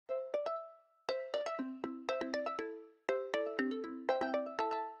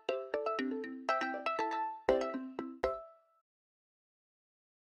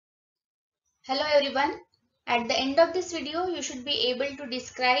Hello everyone. At the end of this video, you should be able to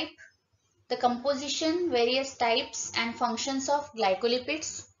describe the composition, various types and functions of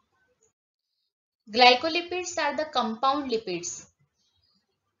glycolipids. Glycolipids are the compound lipids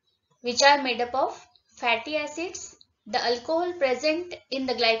which are made up of fatty acids. The alcohol present in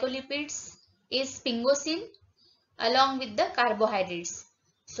the glycolipids is sphingosine along with the carbohydrates.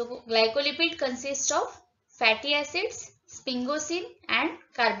 So glycolipid consists of fatty acids, sphingosine and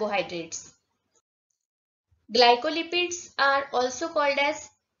carbohydrates. Glycolipids are also called as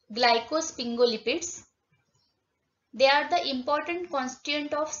glycosphingolipids. They are the important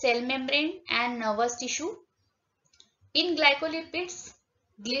constituent of cell membrane and nervous tissue. In glycolipids,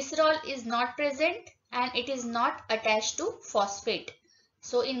 glycerol is not present and it is not attached to phosphate.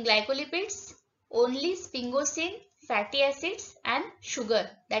 So in glycolipids, only sphingosine, fatty acids and sugar,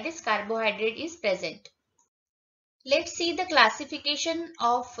 that is carbohydrate, is present. Let's see the classification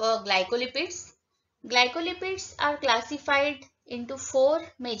of glycolipids. Glycolipids are classified into four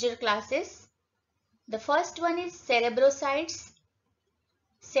major classes. The first one is cerebrosides,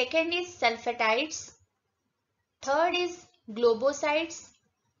 second is sulfatides, third is globosides,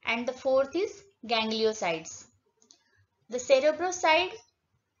 and the fourth is gangliosides. The cerebroside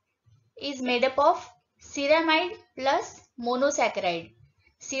is made up of ceramide plus monosaccharide.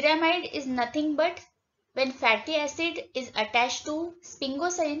 Ceramide is nothing but when fatty acid is attached to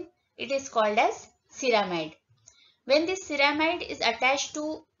sphingosine, it is called as ceramide. When this ceramide is attached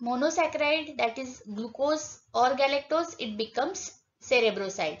to monosaccharide, that is glucose or galactose, it becomes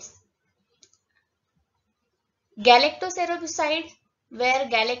cerebrosides. Galactocerebroside, where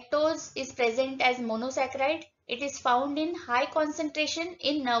galactose is present as monosaccharide, it is found in high concentration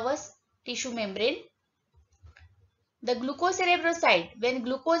in nervous tissue membrane. The glucocerebroside, when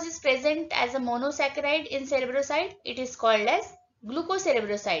glucose is present as a monosaccharide in cerebroside, it is called as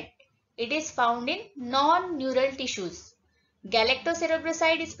glucocerebroside. It is found in non-neural tissues.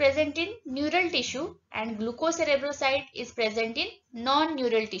 Galactocerebroside is present in neural tissue and glucocerebroside is present in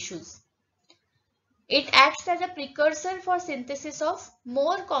non-neural tissues. It acts as a precursor for synthesis of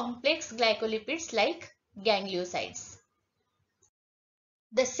more complex glycolipids like gangliosides.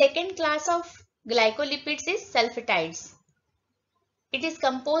 The second class of glycolipids is sulfatides. It is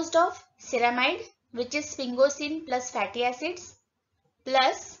composed of ceramide, which is sphingosine plus fatty acids,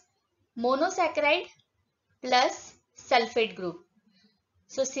 plus monosaccharide plus sulfate group.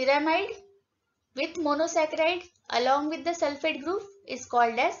 So ceramide with monosaccharide along with the sulfate group is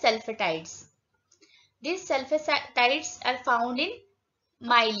called as sulfatides. These sulfatides are found in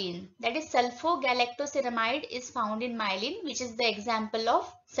myelin, that is sulfogalactoceramide is found in myelin, which is the example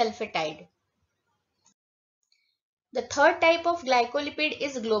of sulfatide. The third type of glycolipid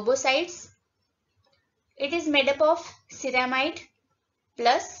is globosides. It is made up of ceramide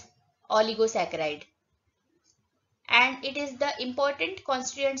plus oligosaccharide and it is the important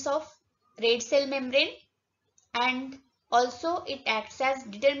constituents of red cell membrane and also it acts as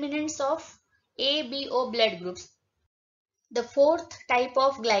determinants of ABO blood groups. The fourth type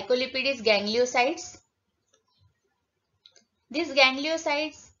of glycolipid is gangliosides. This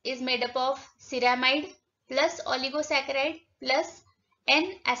gangliosides is made up of ceramide plus oligosaccharide plus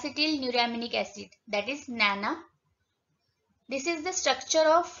N-acetylnuraminic acid, that is NANA. This is the structure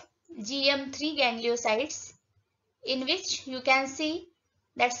of GM3 gangliosides, in which you can see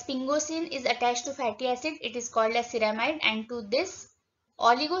that sphingosine is attached to fatty acid, it is called as ceramide, and to this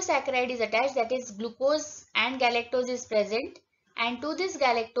oligosaccharide is attached, that is glucose and galactose is present, and to this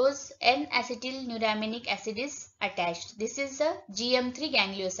galactose N-acetylnuraminic acid is attached. This is a GM3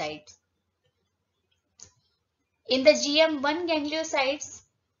 ganglioside. In the GM1 gangliosides,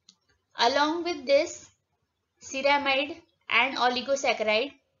 along with this ceramide and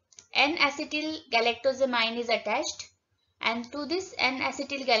oligosaccharide, N-acetylgalactosamine is attached, and to this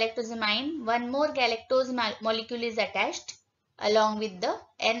N-acetylgalactosamine one more galactose molecule is attached along with the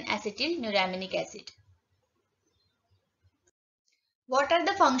N-acetylnuraminic acid. What are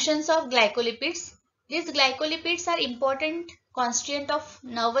the functions of glycolipids? These glycolipids are important constituent of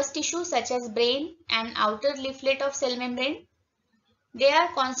nervous tissue such as brain and outer leaflet of cell membrane. They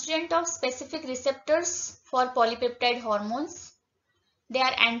are constituent of specific receptors for polypeptide hormones. They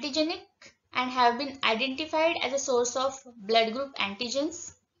are antigenic and have been identified as a source of blood group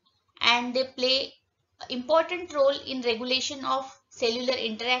antigens, and they play an important role in regulation of cellular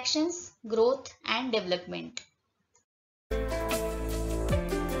interactions, growth and development.